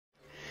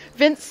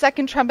Vince,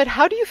 second trumpet,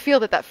 how do you feel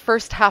that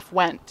first half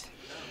went?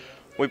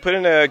 We put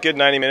in a good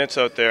 90 minutes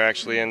out there,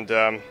 actually, and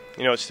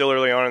it's still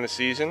early on in the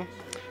season,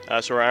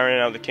 so we're ironing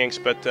out the kinks.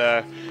 But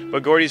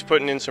Gordy's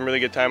putting in some really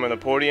good time on the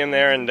podium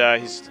there, and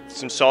he's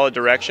some solid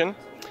direction.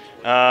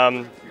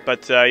 It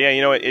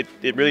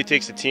really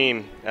takes a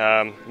team.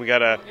 We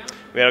gotta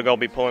all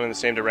be pulling in the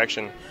same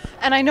direction.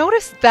 And I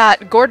noticed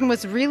that Gordon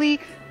was really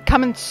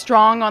coming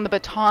strong on the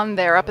baton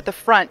there up at the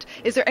front.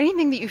 Is there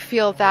anything that you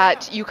feel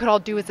that you could all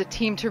do as a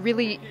team to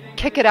really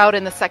kick it out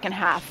in the second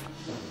half?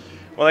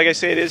 Well, like I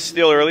say, it is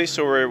still early,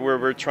 so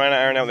we're trying to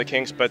iron out the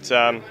kinks, but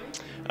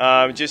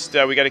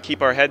we got to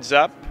keep our heads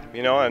up,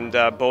 and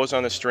bows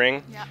on the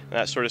string, and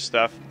that sort of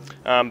stuff.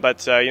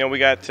 We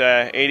got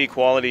 80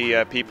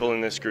 quality people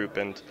in this group,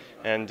 and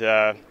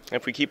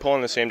if we keep pulling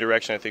in the same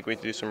direction, I think we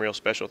can do some real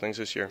special things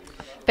this year.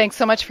 Thanks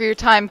so much for your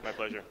time. My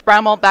pleasure.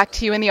 Bramwell, back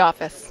to you in the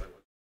office.